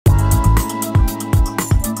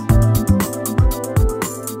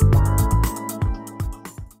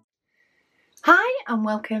and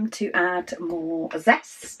welcome to Add More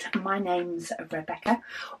Zest. My name's Rebecca,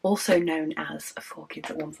 also known as 4Kids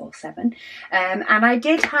at 147, and I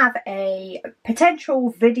did have a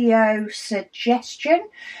potential video suggestion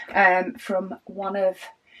from one of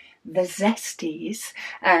the Zesties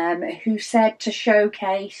who said to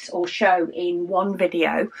showcase or show in one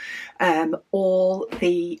video all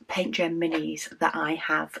the PaintGem minis that I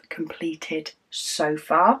have completed so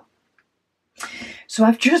far. So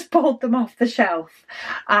I've just pulled them off the shelf.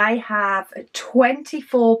 I have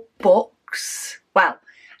 24 books. Well,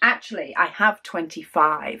 actually I have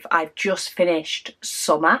 25. I've just finished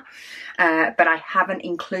summer, but I haven't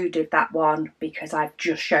included that one because I've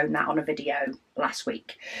just shown that on a video last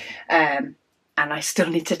week. And I still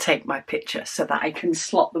need to take my picture so that I can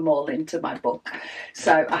slot them all into my book.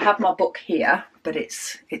 So I have my book here, but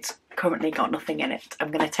it's currently got nothing in it.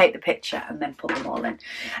 I'm going to take the picture and then put them all in.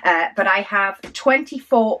 But I have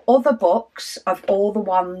 24 other books of all the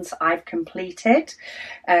ones I've completed.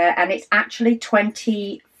 And it's actually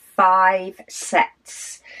 25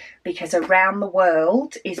 sets because Around the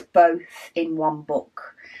World is both in one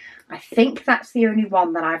book. I think that's the only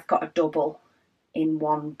one that I've got a double in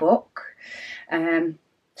one book.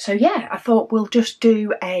 So yeah, I thought we'll just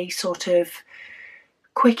do a sort of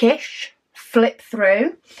quickish flip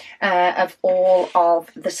through of all of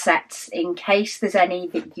the sets in case there's any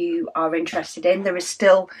that you are interested in. There is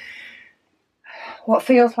still what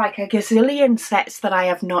feels like a gazillion sets that I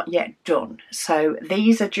have not yet done. So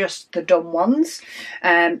these are just the done ones.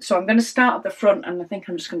 So I'm going to start at the front and I think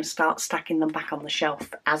I'm just going to start stacking them back on the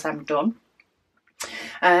shelf as I'm done.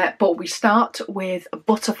 But we start with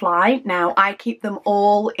Butterfly. Now I keep them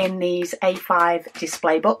all in these A5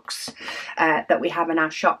 display books that we have in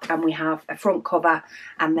our shop, and we have a front cover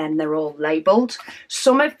and then they're all labelled.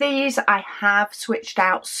 Some of these I have switched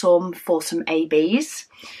out some for some ABs,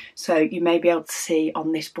 so you may be able to see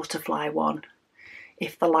on this Butterfly one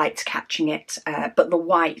if the light's catching it, but the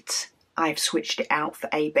white I've switched it out for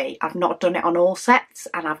AB. I've not done it on all sets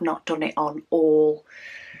and I've not done it on all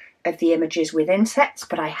of the images within sets,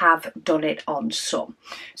 but I have done it on some.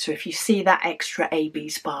 So if you see that extra AB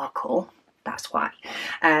sparkle, that's why.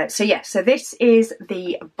 So yeah, so this is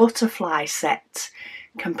the Butterfly set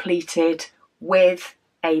completed with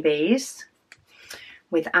ABs,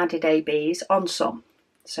 with added ABs on some.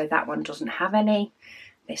 So that one doesn't have any,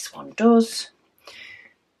 this one does.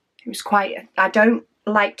 It was quite, I don't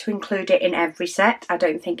like to include it in every set. I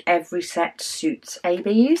don't think every set suits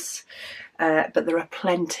ABs. But there are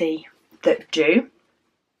plenty that do.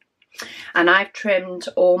 And I've trimmed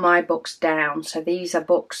all my books down. So these are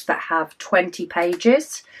books that have 20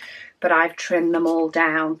 pages, but I've trimmed them all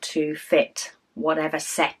down to fit whatever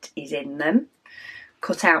set is in them.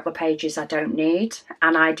 Cut out the pages I don't need,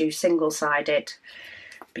 and I do single-sided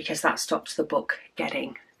because that stops the book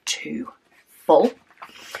getting too full,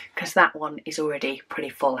 because that one is already pretty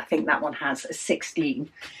full. I think that one has a 16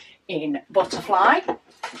 in Butterfly.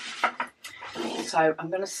 So I'm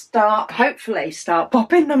going to hopefully start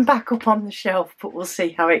popping them back up on the shelf, but we'll see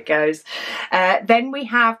how it goes. Then we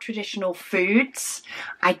have Traditional Foods.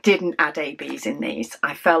 I didn't add ABs in these.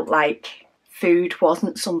 I felt like food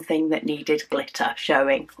wasn't something that needed glitter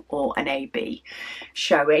showing or an AB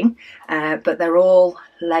showing, but they're all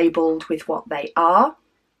labelled with what they are.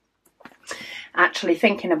 Actually,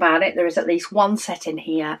 thinking about it, there is at least one set in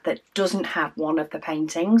here that doesn't have one of the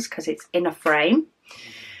paintings because it's in a frame.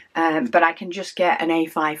 But I can just get an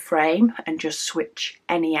A5 frame and just switch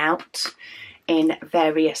any out in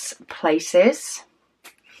various places.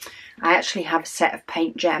 I actually have a set of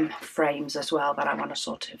PaintGem frames as well that I want to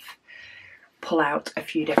sort of pull out a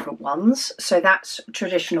few different ones. So that's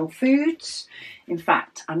Traditional Foods. In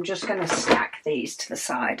fact, I'm just going to stack these to the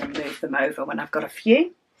side and move them over when I've got a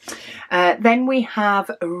few. Then we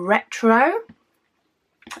have Retro.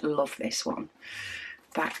 Love this one.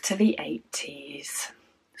 Back to the 80s.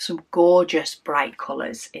 Some gorgeous bright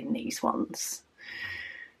colours in these ones.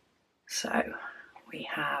 So we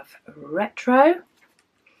have Retro,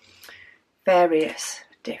 various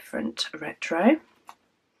different retro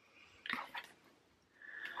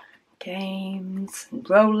games and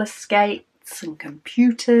roller skates and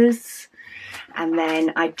computers. And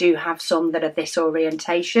then I do have some that are this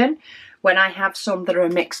orientation. When I have some that are a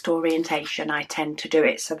mixed orientation, I tend to do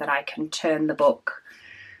it so that I can turn the book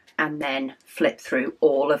and then flip through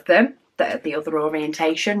all of them that are the other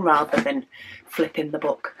orientation rather than flipping the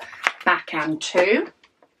book back and two.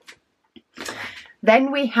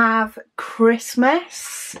 Then we have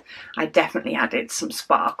Christmas. I definitely added some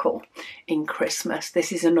sparkle in Christmas.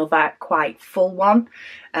 This is another quite full one.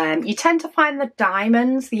 You tend to find the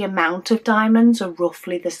diamonds, the amount of diamonds are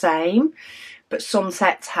roughly the same, but some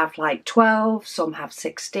sets have like 12, some have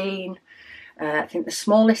 16. I think the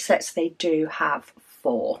smallest sets they do have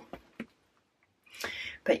 4.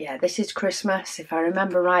 But yeah, this is Christmas. If I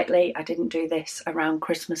remember rightly, I didn't do this around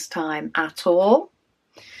Christmas time at all.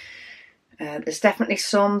 There's definitely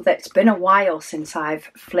some that's been a while since I've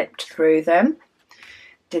flipped through them.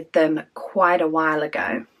 Did them quite a while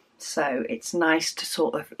ago. So it's nice to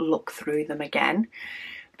sort of look through them again,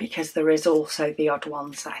 because there is also the odd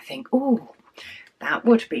ones that I think, oh, that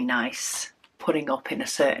would be nice putting up in a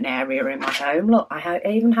certain area in my home. Look, I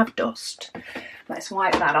even have dust. Let's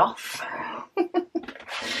wipe that off.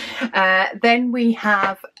 Then we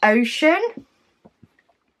have Ocean.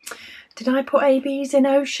 Did I put ABs in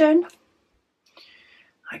Ocean?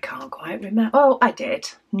 I can't quite remember. Oh, I did.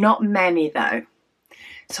 Not many though.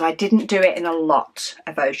 So I didn't do it in a lot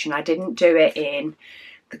of Ocean. I didn't do it in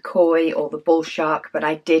the koi or the bull shark, but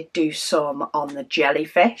I did do some on the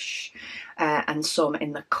jellyfish and some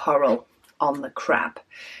in the coral on the crab.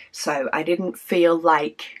 So I didn't feel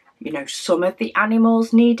like, you know, some of the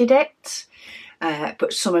animals needed it,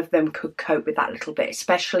 but some of them could cope with that a little bit,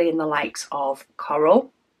 especially in the likes of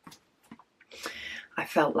coral. I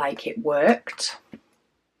felt like it worked.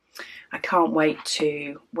 I can't wait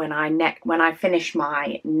to, when I finish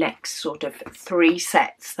my next sort of 3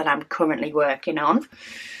 sets that I'm currently working on,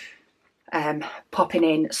 popping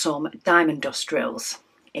in some diamond dust drills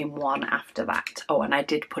in one after that. Oh, and I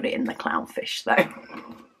did put it in the clownfish though.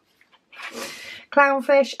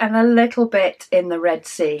 Clownfish and a little bit in the Red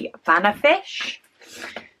Sea bannerfish.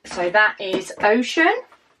 So that is Ocean.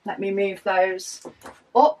 Let me move those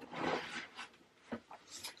up.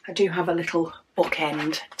 I do have a little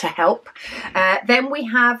bookend to help. Then we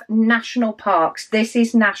have National Parks. This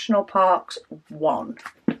is National Parks 1.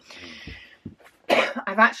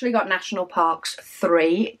 I've actually got National Parks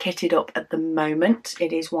 3 kitted up at the moment.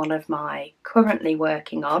 It is one of my currently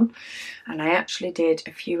working on, and I actually did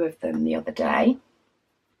a few of them the other day.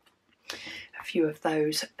 A few of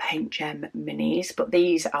those PaintGem minis, but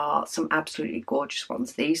these are some absolutely gorgeous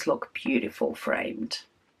ones. These look beautiful framed.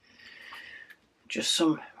 Just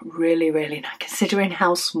some really, really nice, considering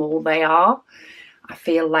how small they are. I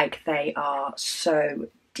feel like they are so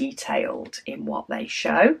detailed in what they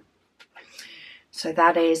show. So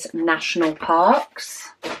that is National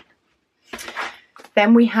Parks.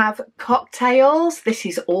 Then we have Cocktails. This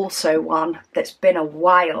is also one that's been a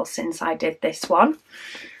while since I did this one.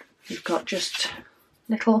 You've got just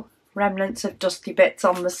little remnants of dusty bits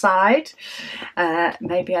on the side.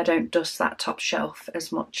 Maybe I don't dust that top shelf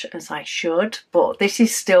as much as I should, but this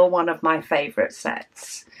is still one of my favourite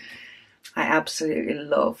sets. I absolutely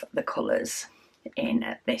love the colours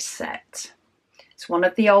in this set. It's one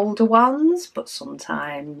of the older ones, but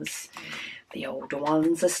sometimes the older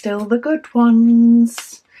ones are still the good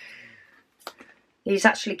ones. These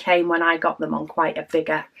actually came when I got them on quite a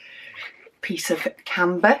bigger piece of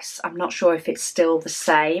canvas. I'm not sure if it's still the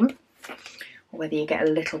same, or whether you get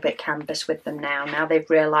a little bit canvas with them now. Now they've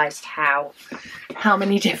realised how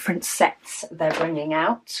many different sets they're bringing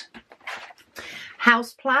out.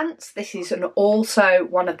 Houseplants. This is also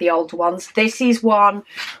one of the older ones. This is one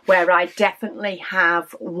where I definitely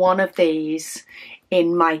have one of these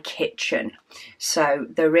in my kitchen. So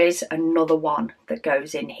there is another one that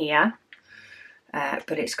goes in here,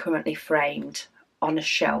 but it's currently framed on a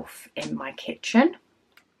shelf in my kitchen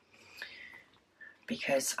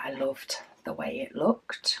because I loved the way it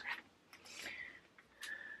looked.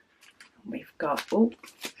 We've got, oh,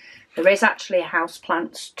 there is actually a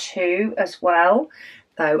Houseplants 2 as well,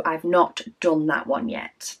 though I've not done that one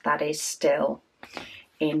yet. That is still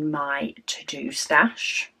in my to-do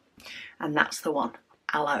stash, and that's the one,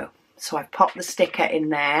 Aloe. So I've popped the sticker in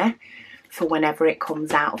there for whenever it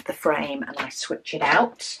comes out of the frame and I switch it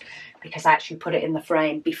out, because I actually put it in the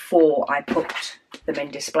frame before I put them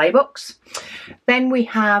in display books. Then we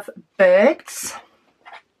have Birds.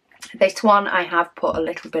 This one I have put a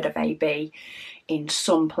little bit of AB in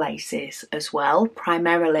some places as well,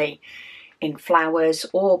 primarily in flowers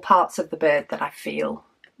or parts of the bird that I feel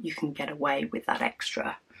you can get away with that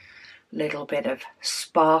extra little bit of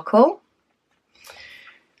sparkle.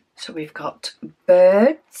 So we've got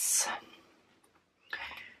Birds.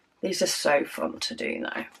 These are so fun to do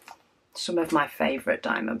though. Some of my favourite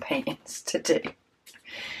diamond paintings to do,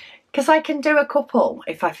 because I can do a couple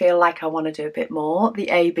if I feel like I want to do a bit more.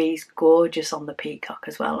 The AB's gorgeous on the peacock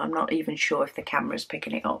as well. I'm not even sure if the camera's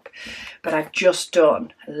picking it up, but I've just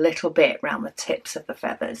done a little bit around the tips of the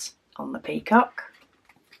feathers on the peacock,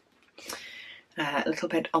 a little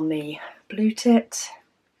bit on the blue tit,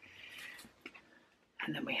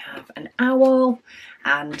 and then we have an owl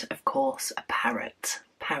and of course a parrot.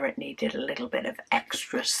 parrot needed a little bit of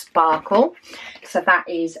extra sparkle. So that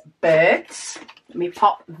is birds. Let me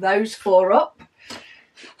pop those 4 up.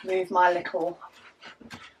 Move my little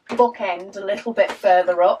bookend a little bit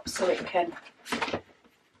further up so it can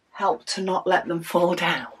help to not let them fall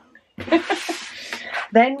down.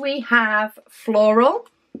 Then we have floral,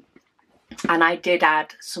 and I did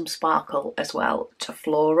add some sparkle as well to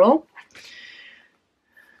floral.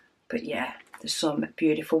 But yeah, there's some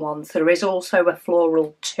beautiful ones. There is also a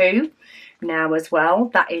floral 2 now as well.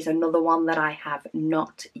 That is another one that I have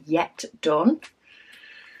not yet done.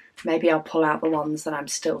 Maybe I'll pull out the ones that I'm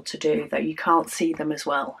still to do, though you can't see them as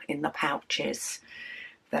well in the pouches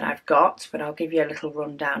that I've got, but I'll give you a little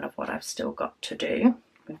rundown of what I've still got to do.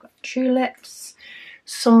 We've got tulips,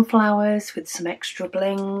 sunflowers with some extra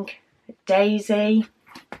bling, daisy,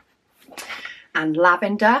 and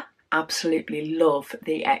lavender. Absolutely love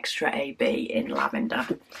the extra AB in lavender.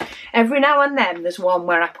 Every now and then there's one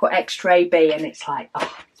where I put extra AB and it's like,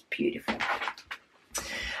 oh, it's beautiful.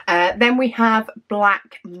 Then we have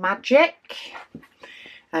Black Magic.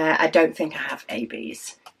 I don't think I have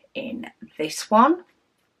ABs in this one.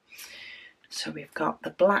 So we've got the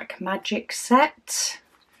Black Magic set.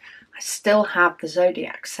 I still have the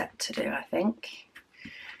Zodiac set to do, I think.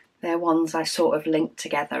 They're ones I sort of linked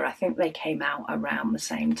together. I think they came out around the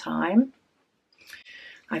same time.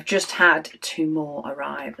 I've just had 2 more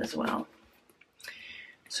arrive as well.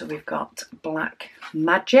 So we've got Black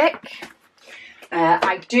Magic.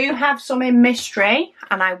 I do have some in mystery,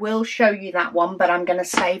 and I will show you that one, but I'm going to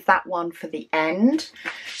save that one for the end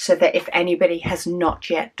so that if anybody has not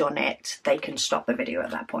yet done it, they can stop the video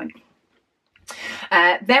at that point.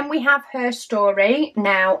 Then we have Her Story.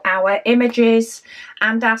 Now our images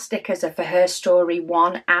and our stickers are for Her Story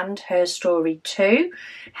 1 and Her Story 2.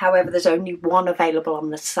 However, there's only one available on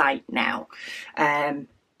the site now.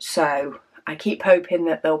 So I keep hoping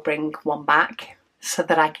that they'll bring one back so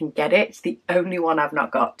that I can get it. It's the only one I've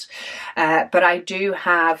not got. But I do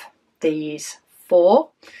have these 4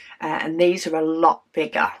 and these are a lot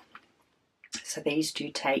bigger. So these do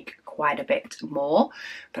take quite a bit more,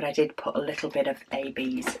 but I did put a little bit of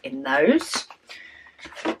ABs in those.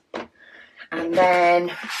 And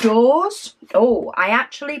then doors. Oh, I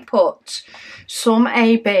actually put some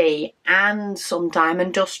AB and some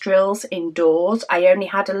diamond dust drills in doors. I only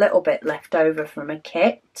had a little bit left over from a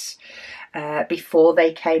kit before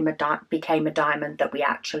they became a diamond that we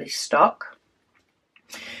actually stock.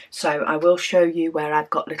 So I will show you where I've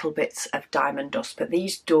got little bits of diamond dust, but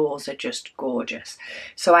these doors are just gorgeous.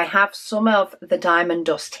 So I have some of the diamond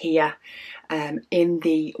dust here in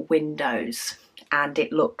the windows, and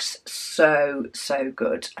it looks so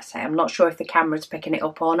good. I say, I'm not sure if the camera's picking it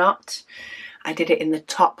up or not. I did it in the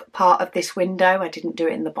top part of this window. I didn't do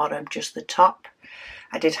it in the bottom, just the top.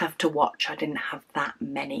 I did have to watch. I didn't have that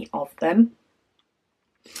many of them.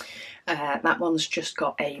 That one's just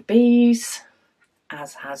got ABs,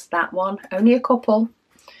 as has that one. Only a couple.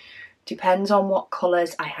 Depends on what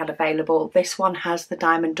colours I had available. This one has the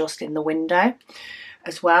diamond dust in the window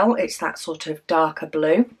as well. It's that sort of darker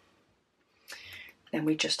blue. Then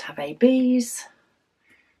we just have ABs,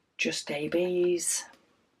 just ABs.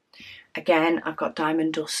 Again, I've got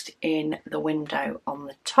diamond dust in the window on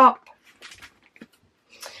the top.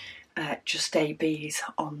 Just ABs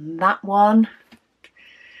on that one.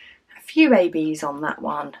 A few ABs on that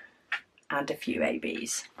one. And a few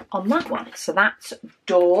ABs on that one. So that's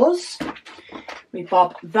doors. We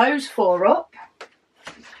bob those 4 up.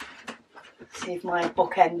 See if my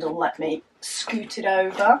bookend will let me scoot it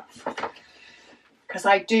over, because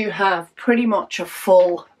I do have pretty much a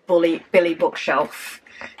full Billy bookshelf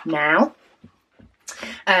now.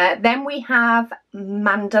 Then we have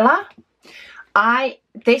mandala.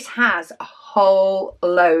 This has a whole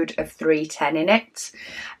load of 310 in it,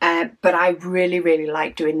 but I really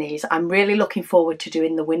like doing these. I'm really looking forward to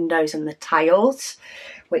doing the windows and the tiles,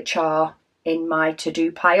 which are in my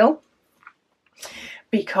to-do pile,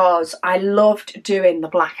 because I loved doing the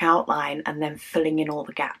black outline and then filling in all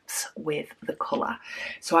the gaps with the colour.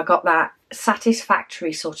 So I got that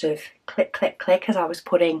satisfactory sort of click as I was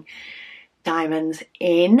putting diamonds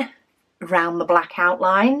in around the black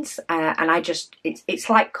outlines, and it's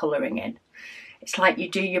like colouring in. It's like you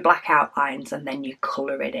do your black outlines and then you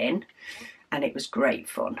colour it in, and it was great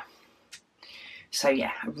fun. So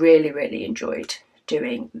yeah, I really enjoyed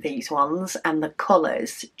doing these ones, and the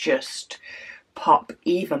colours just pop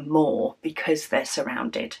even more because they're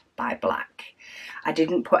surrounded by black. I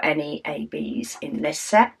didn't put any ABs in this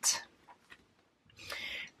set,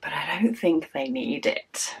 but I don't think they need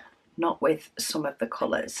it. Not with some of the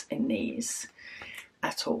colours in these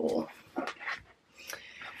at all.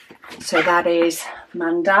 So that is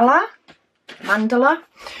Mandala.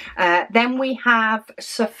 Then we have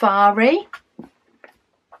Safari.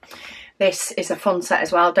 This is a fun set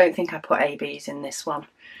as well. Don't think I put ABs in this one.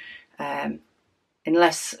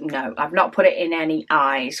 Unless, no, I've not put it in any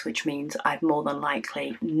eyes, which means I've more than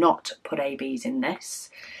likely not put ABs in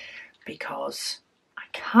this, because I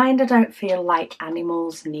kind of don't feel like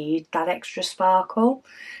animals need that extra sparkle.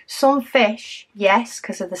 Some fish, yes,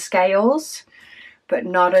 because of the scales, but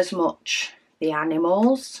not as much the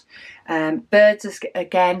animals. Birds,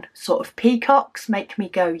 again, sort of peacocks make me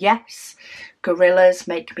go yes. Gorillas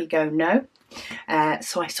make me go no.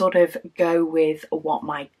 So I sort of go with what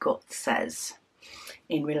my gut says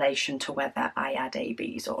in relation to whether I add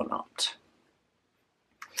ABs or not.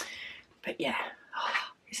 But yeah,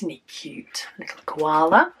 oh, isn't he cute? Little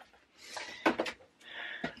koala.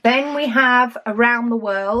 Then we have Around the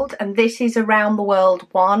World, and this is Around the World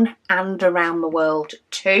 1 and Around the World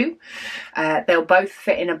 2. They'll both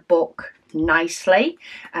fit in a book nicely.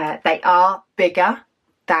 They are bigger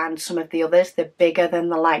than some of the others. They're bigger than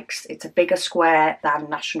the likes. It's a bigger square than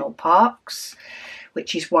national parks,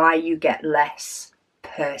 which is why you get less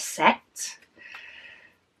per set,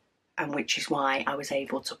 and which is why I was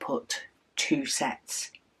able to put 2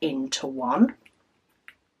 sets into one.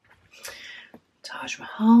 Taj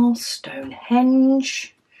Mahal,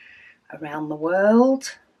 Stonehenge, Around the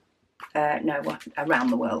World, Around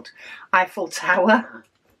the World, Eiffel Tower,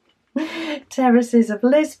 Terraces of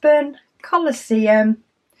Lisbon, Colosseum,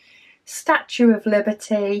 Statue of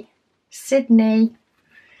Liberty, Sydney,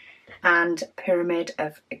 and Pyramid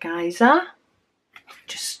of Giza.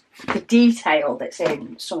 Just the detail that's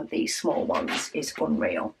in some of these small ones is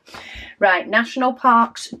unreal. Right, National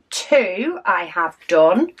Parks 2 I have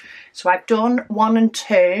done. So I've done 1 and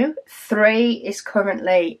 2. 3 is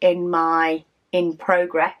currently in my in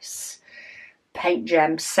progress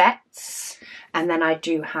PaintGem sets. And then I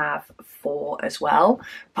do have 4 as well.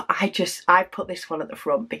 But I put this one at the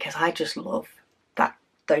front because I just love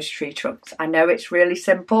those tree trunks. I know it's really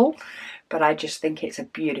simple, but I just think it's a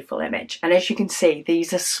beautiful image. And as you can see,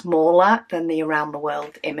 these are smaller than the Around the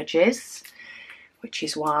World images, which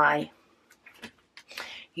is why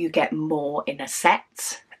you get more in a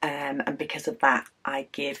set. And because of that, I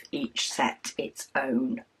give each set its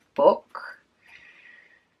own book.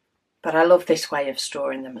 But I love this way of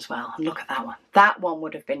storing them as well. And look at that one. That one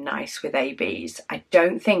would have been nice with ABs. I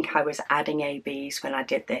don't think I was adding ABs when I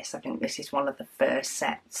did this. I think this is one of the first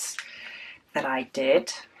sets that I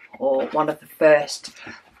did, or one of the first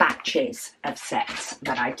batches of sets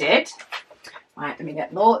that I did. Right, let me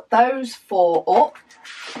get those 4 up.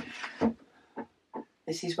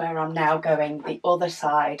 This is where I'm now going the other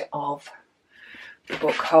side of the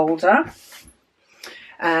book holder.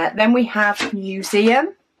 Then we have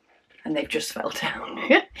Museum. And they've just fell down.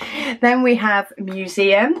 Then we have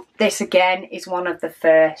Museum. This again is one of the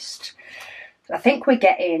first. I think we're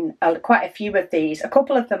getting quite a few of these. A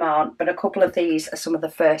couple of them aren't, but a couple of these are some of the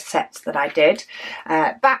first sets that I did.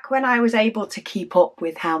 Back when I was able to keep up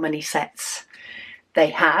with how many sets they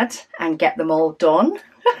had and get them all done.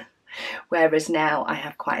 Whereas now I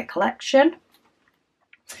have quite a collection.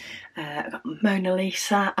 I've got Mona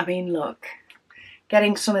Lisa. I mean, look.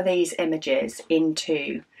 Getting some of these images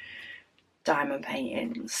into diamond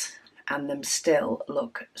paintings and them still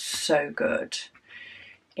look so good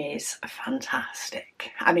is fantastic.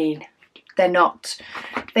 I mean,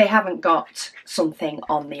 they haven't got something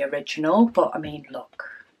on the original, but I mean, look,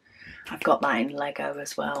 I've got that in Lego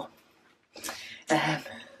as well.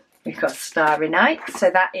 We've got Starry Night, so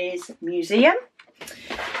that is Museum.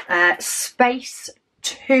 Space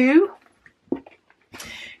 2.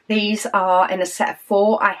 These are in a set of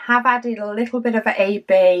 4. I have added a little bit of an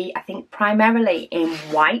AB, I think primarily in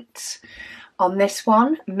white on this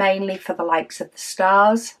one, mainly for the likes of the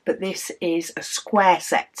stars, but this is a square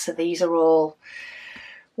set, so these are all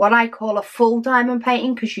what I call a full diamond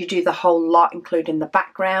painting, because you do the whole lot, including the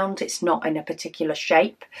background. It's not in a particular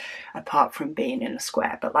shape, apart from being in a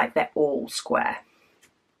square, but like they're all square.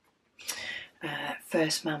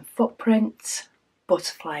 First Man Footprint,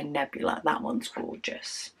 Butterfly Nebula, that one's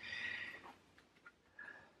gorgeous.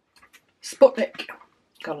 Sputnik,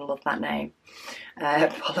 gotta love that name.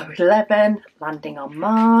 Apollo 11, Landing on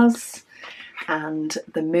Mars, and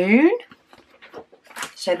the Moon.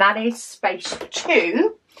 So that is Space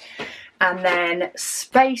 2. And then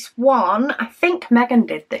Space 1, I think Megan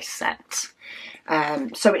did this set.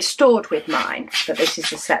 So it's stored with mine, but this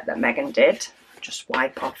is the set that Megan did. Just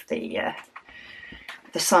wipe off the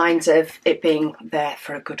signs of it being there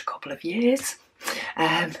for a good couple of years.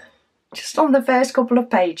 Just on the first couple of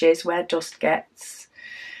pages where dust gets.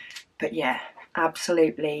 But yeah,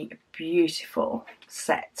 Absolutely beautiful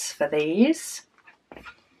sets for these.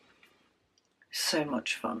 So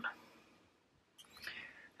much fun.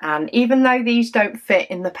 And even though these don't fit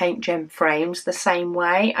in the PaintGem frames the same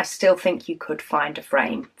way, I still think you could find a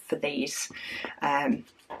frame for these.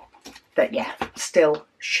 But yeah, still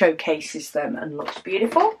showcases them and looks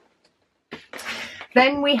beautiful.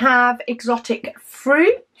 Then we have exotic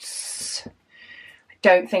fruits. I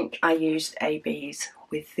don't think I used ABs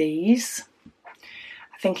with these.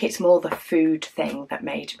 I think it's more the food thing that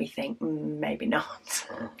made me think, maybe not.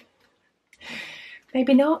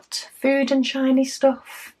 Maybe not. Food and shiny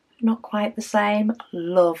stuff, not quite the same.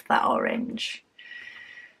 Love that orange.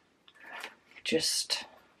 Just,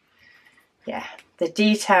 yeah, the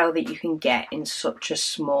detail that you can get in such a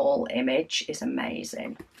small image is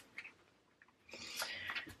amazing.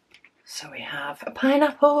 So we have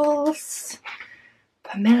pineapples,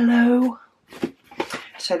 pomelo.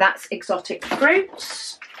 So that's exotic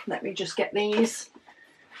fruits. Let me just get these.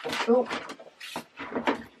 Oh.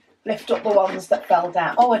 Lift up the ones that fell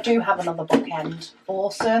down. Oh, I do have another bookend.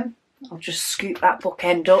 Awesome. I'll just scoop that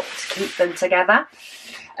bookend up to keep them together.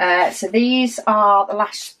 So these are the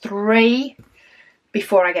last three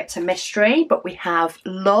before I get to mystery, but we have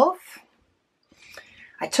love.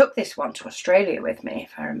 I took this one to Australia with me,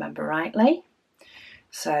 if I remember rightly.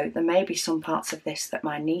 So there may be some parts of this that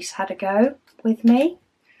my niece had a go with me.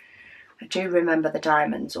 I do remember the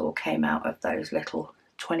diamonds all came out of those little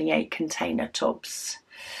 28 container tubs.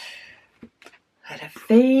 Had a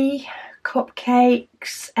V,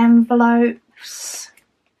 cupcakes, envelopes.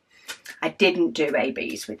 I didn't do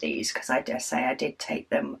ABs with these because I dare say I did take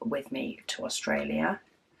them with me to Australia.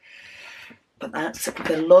 But that's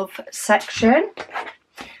the love section.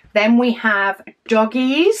 Then we have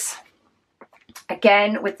doggies.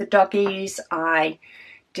 Again, with the doggies, I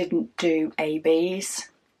didn't do ABs.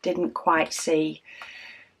 Didn't quite see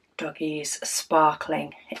doggies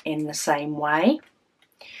sparkling in the same way.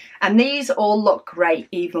 And these all look great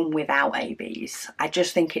even without ABs. I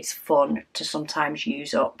just think it's fun to sometimes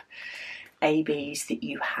use up ABs that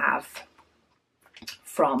you have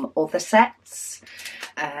from other sets.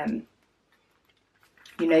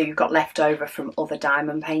 You know, you've got left over from other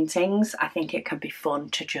diamond paintings. I think it can be fun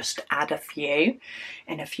to just add a few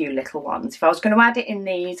in a few little ones. If I was going to add it in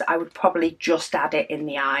these, I would probably just add it in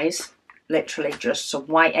the eyes. Literally just some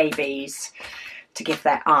white ABs to give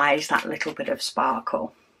their eyes that little bit of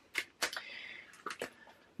sparkle.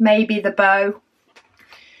 Maybe the bow,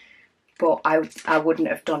 but I wouldn't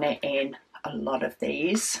have done it in a lot of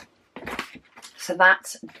these. So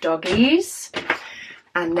that's doggies.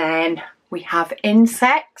 And then we have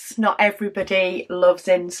insects. Not everybody loves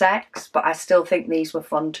insects, but I still think these were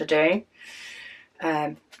fun to do.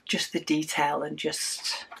 Just the detail and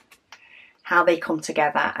just how they come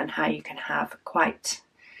together and how you can have quite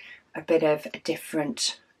a bit of a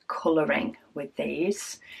different colouring with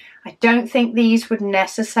these. I don't think these would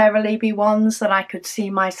necessarily be ones that I could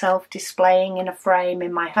see myself displaying in a frame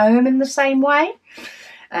in my home in the same way,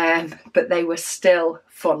 but they were still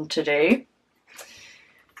fun to do.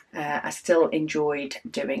 I still enjoyed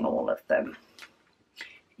doing all of them,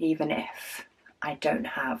 even if I don't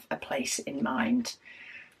have a place in mind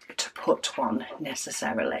to put one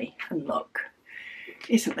necessarily. And look,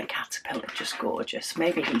 isn't the caterpillar just gorgeous?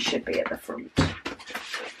 Maybe he should be at the front.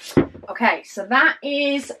 Okay, so that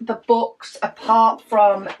is the books apart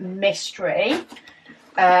from mystery.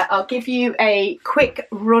 I'll give you a quick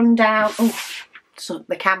rundown. Oh, so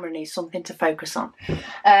the camera needs something to focus on.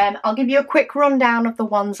 I'll give you a quick rundown of the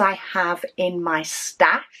ones I have in my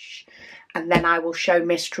stash, and then I will show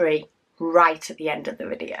mystery right at the end of the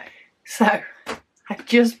video. So I've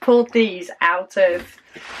just pulled these out of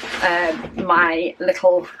my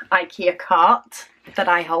little IKEA cart that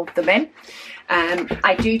I hold them in.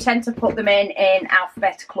 I do tend to put them in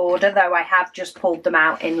alphabetical order, though I have just pulled them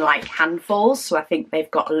out in like handfuls, so I think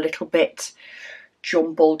they've got a little bit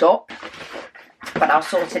jumbled up, but I'll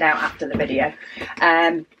sort it out after the video.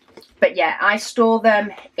 But yeah, I store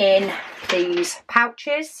them in these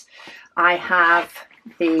pouches. I have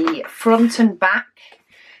the front and back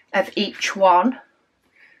of each one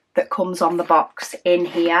that comes on the box in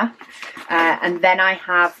here, and then I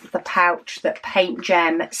have the pouch that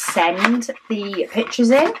PaintGem send the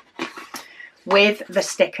pictures in with the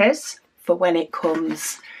stickers for when it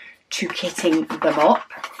comes to kitting them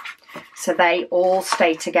up, so they all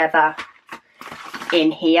stay together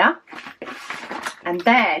in here. And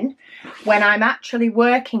then when I'm actually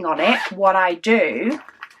working on it, what I do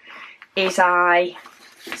is I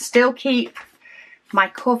still keep my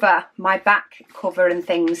cover, my back cover and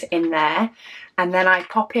things in there, and then I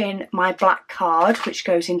pop in my black card, which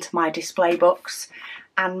goes into my display books,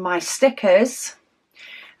 and my stickers.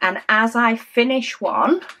 And as I finish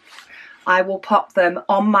one, I will pop them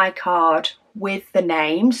on my card with the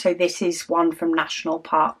name. So this is one from National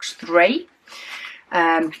Parks 3.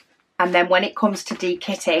 And then when it comes to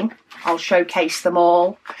dekitting, I'll showcase them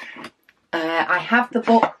all. I have the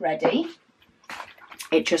book ready.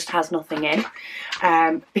 It just has nothing in.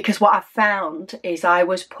 Because what I found is I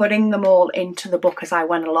was putting them all into the book as I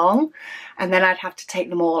went along, and then I'd have to take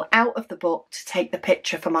them all out of the book to take the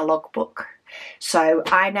picture for my logbook. So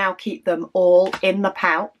I now keep them all in the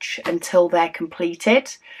pouch until they're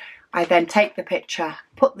completed. I then take the picture,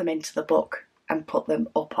 put them into the book, and put them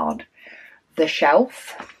up on the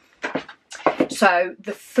shelf. So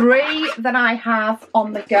the 3 that I have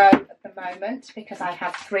on the go at the moment, because I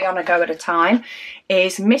have 3 on a go at a time,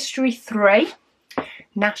 is Mystery 3,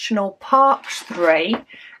 National Parks 3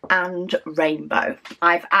 and Rainbow.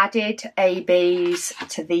 I've added ABs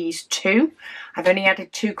to these 2. I've only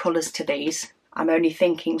added 2 colours to these. I'm only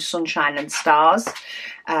thinking Sunshine and Stars,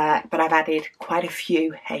 but I've added quite a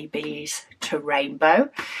few ABs to Rainbow.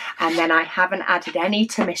 And then I haven't added any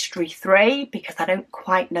to Mystery 3 because I don't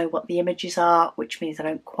quite know what the images are, which means I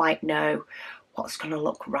don't quite know what's going to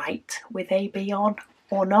look right with AB on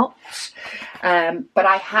or not. But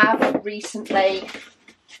I have recently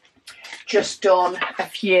just done a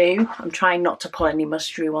few. I'm trying not to pull any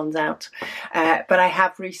mystery ones out, but I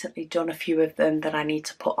have recently done a few of them that I need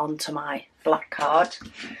to put onto my black card.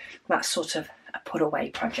 That's sort of a put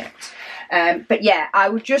away project. But yeah, I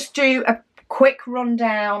would just do a quick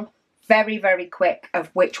rundown, very, very quick, of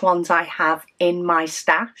which ones I have in my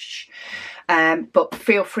stash. But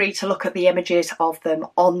feel free to look at the images of them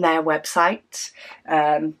on their website.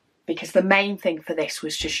 Because the main thing for this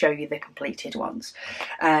was to show you the completed ones.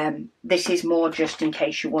 This is more just in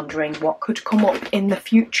case you're wondering what could come up in the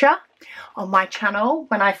future on my channel.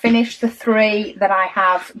 When I finish the 3 that I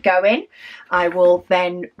have going, I will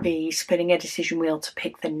then be spinning a decision wheel to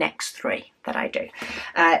pick the next 3 that I do.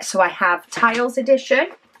 So I have Tiles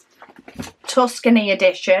Edition, Tuscany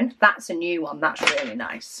Edition, that's a new one, that's really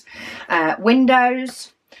nice.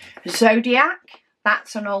 Windows, Zodiac,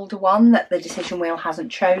 that's an older one that the decision wheel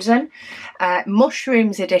hasn't chosen.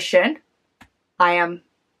 Mushrooms Edition. I am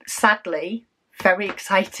sadly very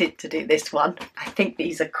excited to do this one. I think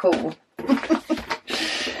these are cool.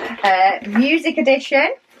 Music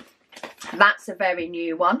Edition. That's a very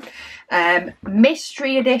new one.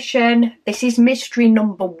 Mystery Edition. This is mystery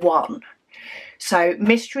number 1. So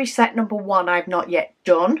mystery set number 1 I've not yet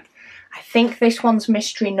done. I think this one's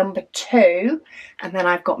mystery number 2, and then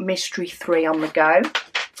I've got mystery 3 on the go.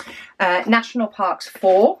 National Parks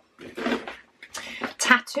 4.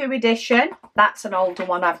 Tattoo Edition, that's an older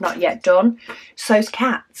one I've not yet done. So's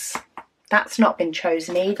Cats, that's not been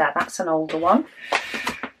chosen either, that's an older one.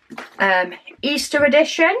 Easter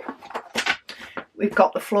Edition, we've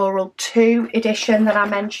got the Floral 2 edition that I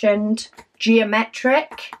mentioned.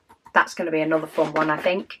 Geometric, that's going to be another fun one I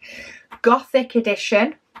think. Gothic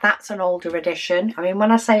Edition, that's an older edition. I mean,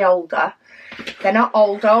 when I say older, they're not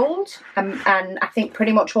old, and I think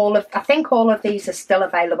pretty much all of these are still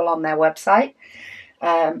available on their website,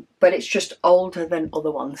 but it's just older than other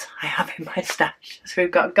ones I have in my stash. So we've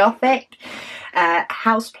got Gothic,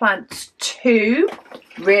 Houseplants 2,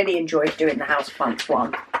 really enjoyed doing the Houseplants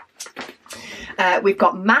one. We've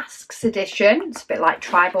got Masks Edition, it's a bit like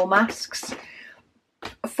tribal masks.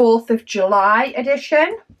 4th of July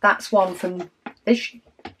edition, that's one from this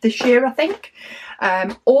year I think.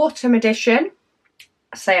 Autumn Edition,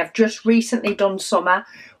 I say I've just recently done summer.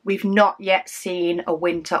 We've not yet seen a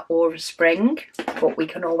winter or a spring, but we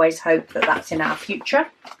can always hope that that's in our future.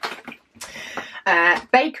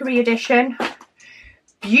 Bakery Edition,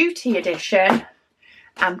 Beauty Edition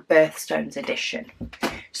and Birthstones Edition.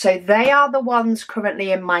 So they are the ones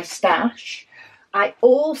currently in my stash. I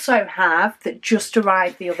also have, that just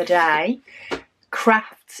arrived the other day,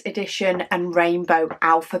 Crafts Edition and Rainbow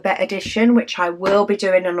Alphabet Edition, which I will be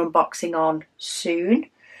doing an unboxing on soon.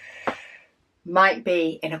 Might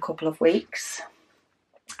be in a couple of weeks.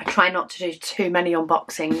 I try not to do too many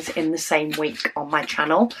unboxings in the same week on my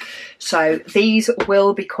channel. So these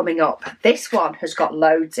will be coming up. This one has got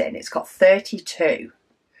loads in. It's got 32.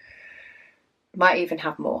 Might even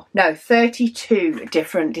have more. No, 32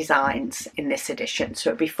 different designs in this edition.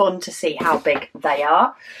 So it'd be fun to see how big they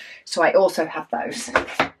are. So I also have those.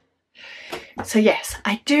 So yes,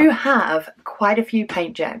 I do have quite a few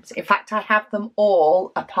paint gems. In fact, I have them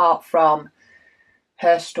all apart from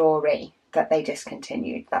Her Story that they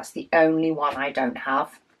discontinued. That's the only one I don't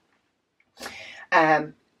have.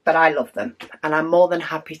 but I love them, and I'm more than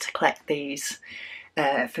happy to collect these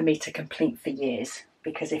for me to complete for years,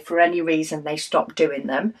 because if for any reason they stop doing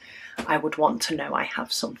them, I would want to know I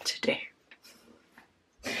have some to do.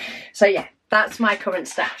 So yeah, that's my current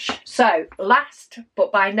stash. So last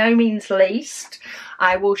but by no means least,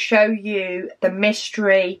 I will show you the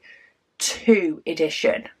Mystery 2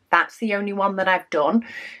 edition. That's the only one that I've done.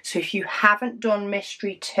 So if you haven't done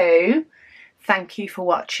Mystery 2, thank you for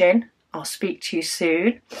watching. I'll speak to you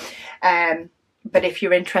soon. But if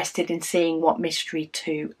you're interested in seeing what Mystery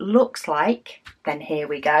 2 looks like, then here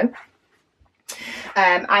we go.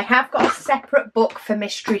 I have got a separate book for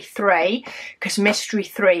Mystery 3, because Mystery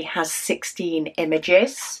 3 has 16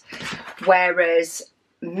 images, whereas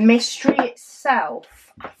Mystery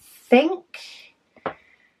itself, I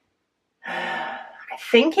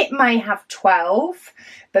think it may have 12,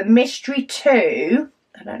 but Mystery 2,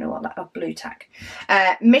 I don't know what that, oh, blue tack.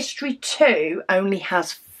 Mystery 2 only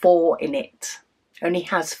has 4 in it. Only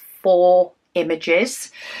has 4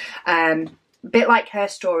 images. A bit like Her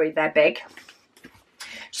Story, they're big.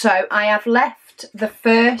 So I have left the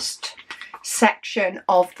first section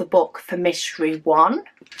of the book for Mystery 1,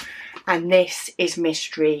 and this is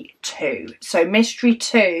Mystery 2. So Mystery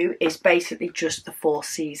 2 is basically just the 4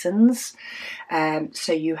 seasons.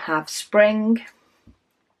 So you have spring,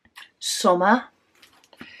 summer,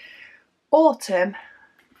 autumn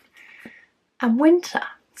and winter.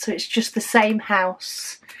 So it's just the same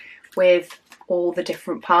house with all the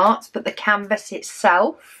different parts, but the canvas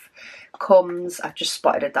itself comes, I've just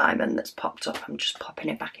spotted a diamond that's popped up, I'm just popping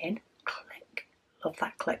it back in. Click, love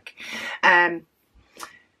that click.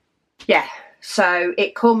 Yeah, so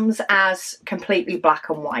it comes as completely black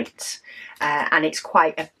and white, and it's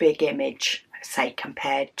quite a big image, say,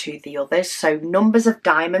 compared to the others. So numbers of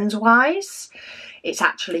diamonds wise, it's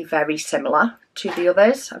actually very similar to the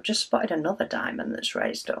others. I've just spotted another diamond that's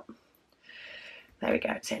raised up. There we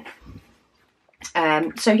go, it's in.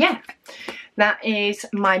 So yeah, that is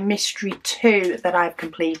my Mystery 2 that I've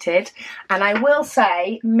completed. And I will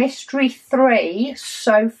say Mystery 3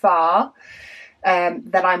 so far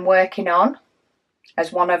that I'm working on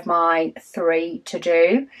as one of my 3 to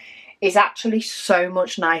do is actually so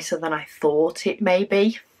much nicer than I thought it may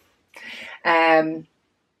be.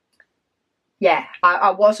 Yeah,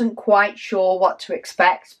 I wasn't quite sure what to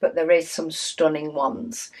expect, but there is some stunning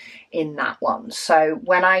ones in that one. So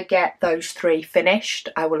when I get those 3 finished,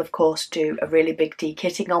 I will of course do a really big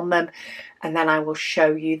dekitting on them, and then I will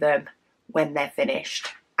show you them when they're finished,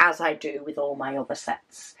 as I do with all my other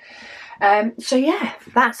sets. So yeah,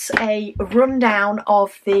 that's a rundown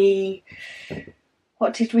of the,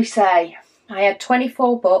 what did we say? I had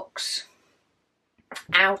 24 books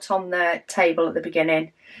out on the table at the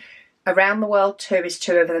beginning. Around the World 2 is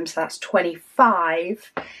 2 of them, so that's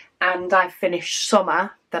 25. And I finished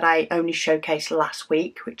Summer, that I only showcased last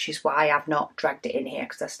week, which is why I've not dragged it in here,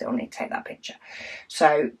 because I still need to take that picture.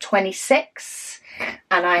 So 26,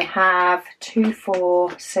 and I have 2,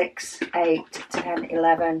 4, 6, 8, 10,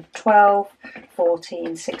 11, 12,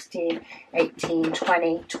 14, 16, 18,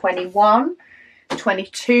 20, 21,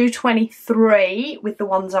 22, 23 with the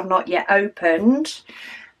ones I've not yet opened.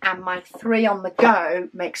 And my 3 on the go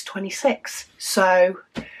makes 26. So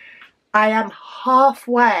I am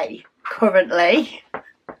halfway currently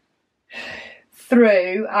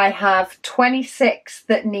through. I have 26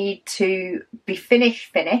 that need to be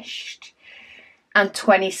finished and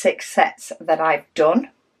 26 sets that I've done.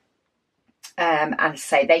 And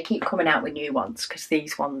say they keep coming out with new ones, because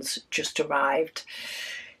these ones just arrived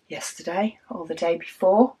yesterday or the day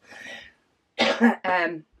before.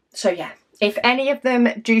 So yeah, if any of them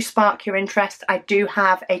do spark your interest, I do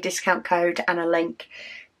have a discount code and a link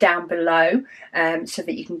down below, so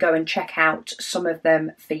that you can go and check out some of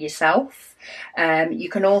them for yourself. You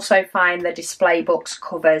can also find the display books,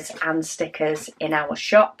 covers and stickers in our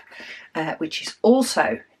shop, which is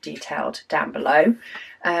also detailed down below.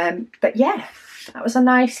 But yeah, that was a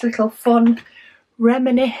nice little fun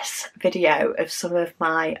reminisce video of some of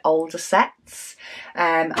my older sets.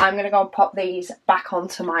 I'm going to go and pop these back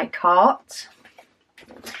onto my cart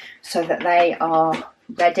so that they are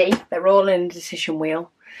ready. They're all in a decision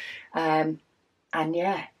wheel. And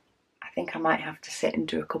yeah, I think I might have to sit and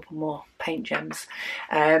do a couple more paint gems,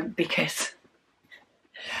 because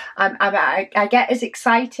I get as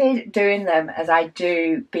excited doing them as I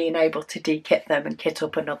do being able to dekit them and kit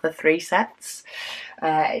up another 3 sets.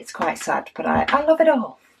 It's quite sad, but I love it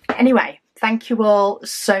all. Anyway, thank you all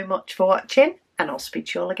so much for watching, and I'll speak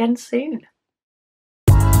to you all again soon.